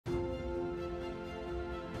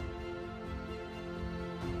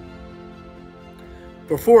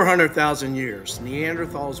For 400,000 years,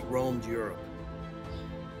 Neanderthals roamed Europe.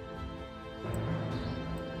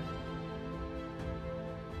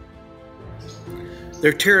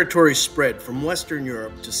 Their territory spread from Western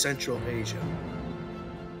Europe to Central Asia.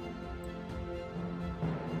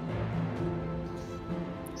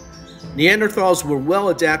 Neanderthals were well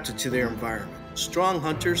adapted to their environment, strong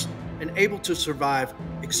hunters, and able to survive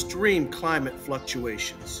extreme climate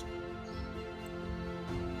fluctuations.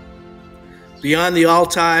 Beyond the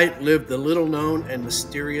Altai lived the little-known and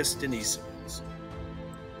mysterious Denisovans.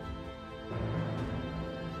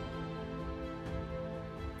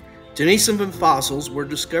 Denisovan fossils were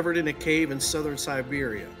discovered in a cave in southern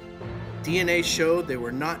Siberia. DNA showed they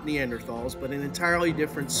were not Neanderthals, but an entirely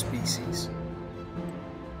different species.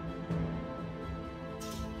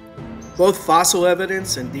 Both fossil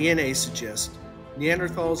evidence and DNA suggest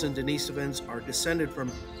Neanderthals and Denisovans are descended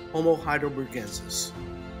from Homo heidelbergensis.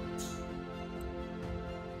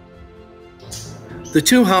 The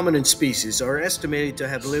two hominin species are estimated to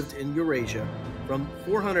have lived in Eurasia from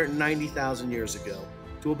 490,000 years ago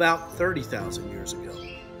to about 30,000 years ago.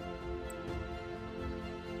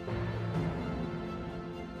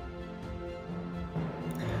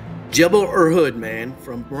 Jebel Irhoud man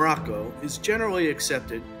from Morocco is generally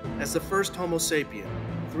accepted as the first Homo sapien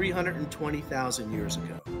 320,000 years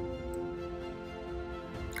ago.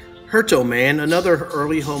 Herto man, another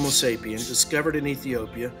early Homo sapien discovered in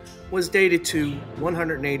Ethiopia, was dated to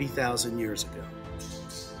 180,000 years ago.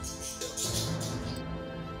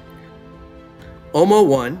 Homo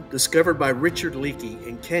 1, discovered by Richard Leakey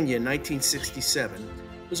in Kenya in 1967,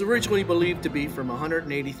 was originally believed to be from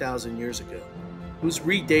 180,000 years ago. It was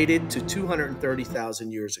redated to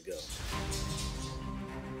 230,000 years ago.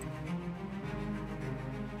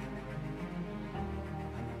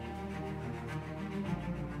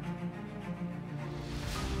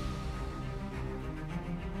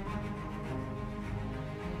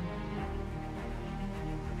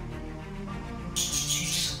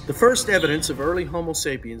 The first evidence of early Homo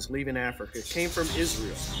sapiens leaving Africa came from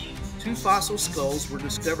Israel. Two fossil skulls were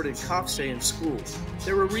discovered in Kafse school.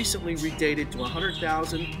 They were recently redated to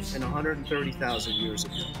 100,000 and 130,000 years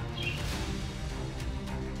ago.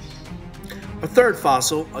 A third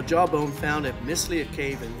fossil, a jawbone found at Mislia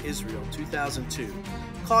Cave in Israel 2002,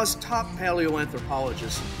 caused top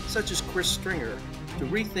paleoanthropologists such as Chris Stringer to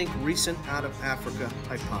rethink recent out-of-Africa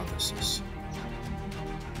hypothesis.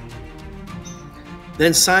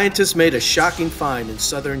 Then scientists made a shocking find in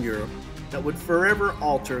southern Europe that would forever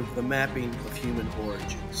alter the mapping of human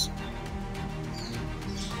origins.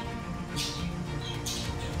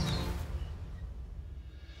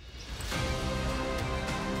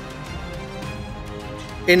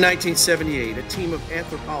 In 1978, a team of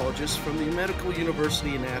anthropologists from the Medical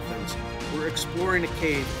University in Athens were exploring a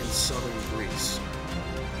cave in southern Greece.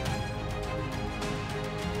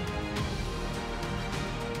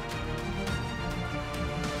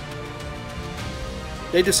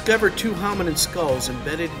 They discovered two hominin skulls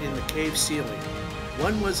embedded in the cave ceiling.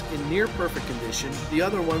 One was in near perfect condition, the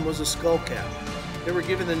other one was a skull cap. They were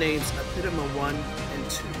given the names Apidima 1 and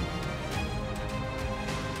 2.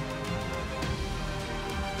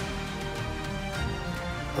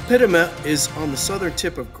 Apidima is on the southern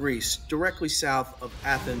tip of Greece, directly south of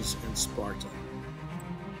Athens and Sparta.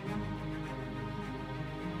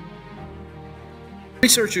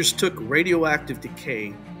 Researchers took radioactive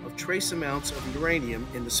decay of trace amounts of uranium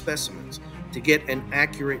in the specimens to get an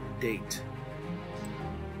accurate date.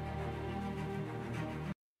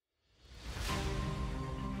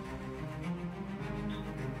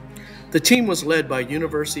 The team was led by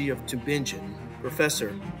University of Tübingen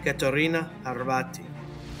Professor Katarina Harvati.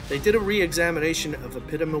 They did a re-examination of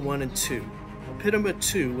Apidima 1 and 2. Apidima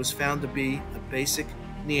 2 was found to be a basic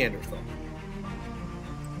Neanderthal.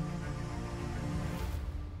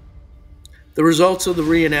 The results of the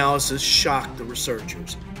reanalysis shocked the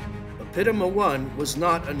researchers. Apidima 1 was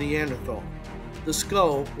not a Neanderthal. The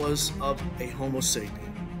skull was of a Homo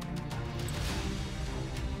sapien.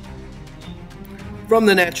 From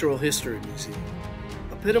the Natural History Museum,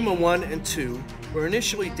 Apidima 1 and 2 were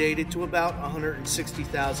initially dated to about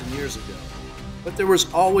 160,000 years ago, but there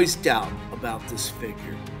was always doubt about this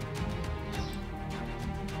figure.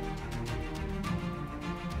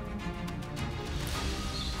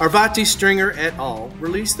 Harvati, Stringer et al.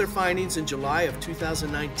 Released their findings in July of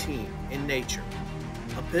 2019 in Nature.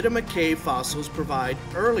 Apidima cave fossils provide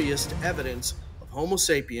earliest evidence of Homo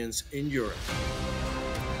sapiens in Europe.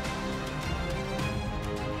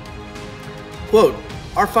 Quote,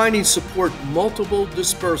 "Our findings support multiple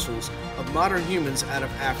dispersals of modern humans out of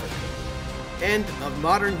Africa and of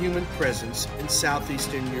modern human presence in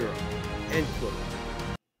southeastern Europe." End quote.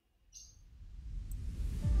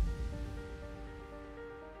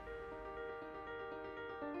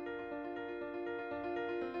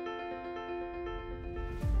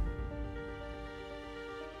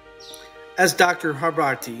 As Dr.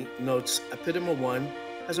 Harbarti notes, Apidima 1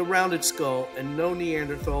 has a rounded skull and no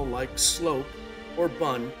Neanderthal-like slope or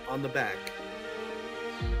bun on the back.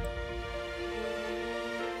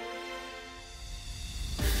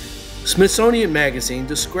 Smithsonian Magazine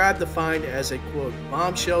described the find as a, quote,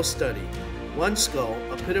 bombshell study. One skull,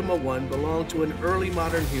 Apidima 1, belonged to an early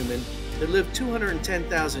modern human that lived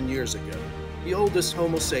 210,000 years ago, the oldest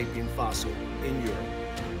Homo Sapiens fossil in Europe,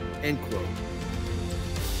 end quote.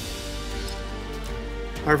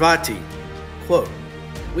 Harvati, quote,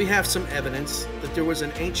 we have some evidence that there was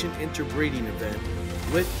an ancient interbreeding event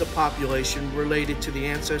with the population related to the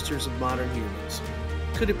ancestors of modern humans.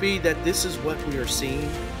 Could it be that this is what we are seeing?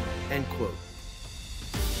 End quote.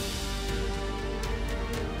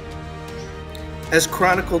 As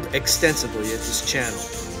chronicled extensively at this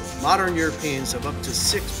channel, modern Europeans have up to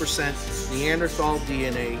 6% Neanderthal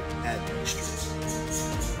DNA admixture.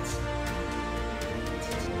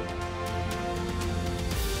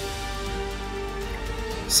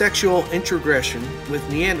 Sexual introgression with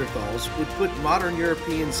Neanderthals would put modern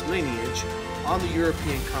Europeans' lineage on the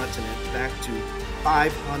European continent back to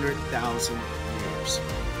 500,000 years.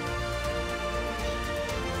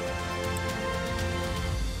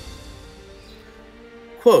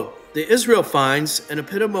 Quote, the Israel finds and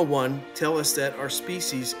Apidima 1 tell us that our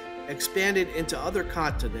species expanded into other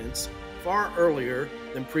continents far earlier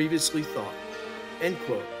than previously thought. End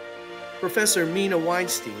quote. Professor Mina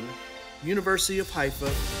Weinstein, University of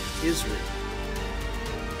Haifa, Israel.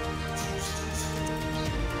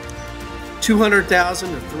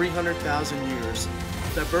 200,000 to 300,000 years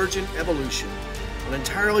of divergent evolution on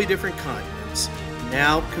entirely different continents,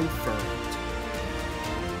 now confirmed.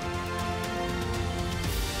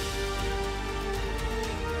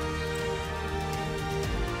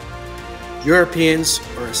 Europeans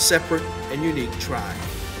are a separate and unique tribe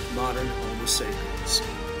of modern Homo sapiens.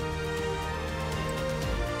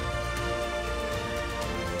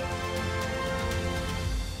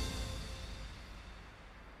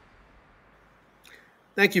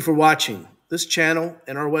 Thank you for watching. This channel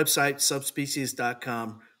and our website,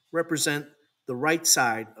 subspecies.com, represent the right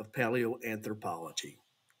side of paleoanthropology.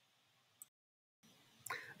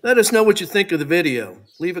 Let us know what you think of the video.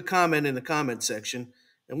 Leave a comment in the comment section,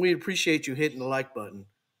 and we appreciate you hitting the like button.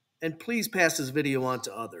 And please pass this video on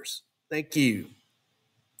to others. Thank you.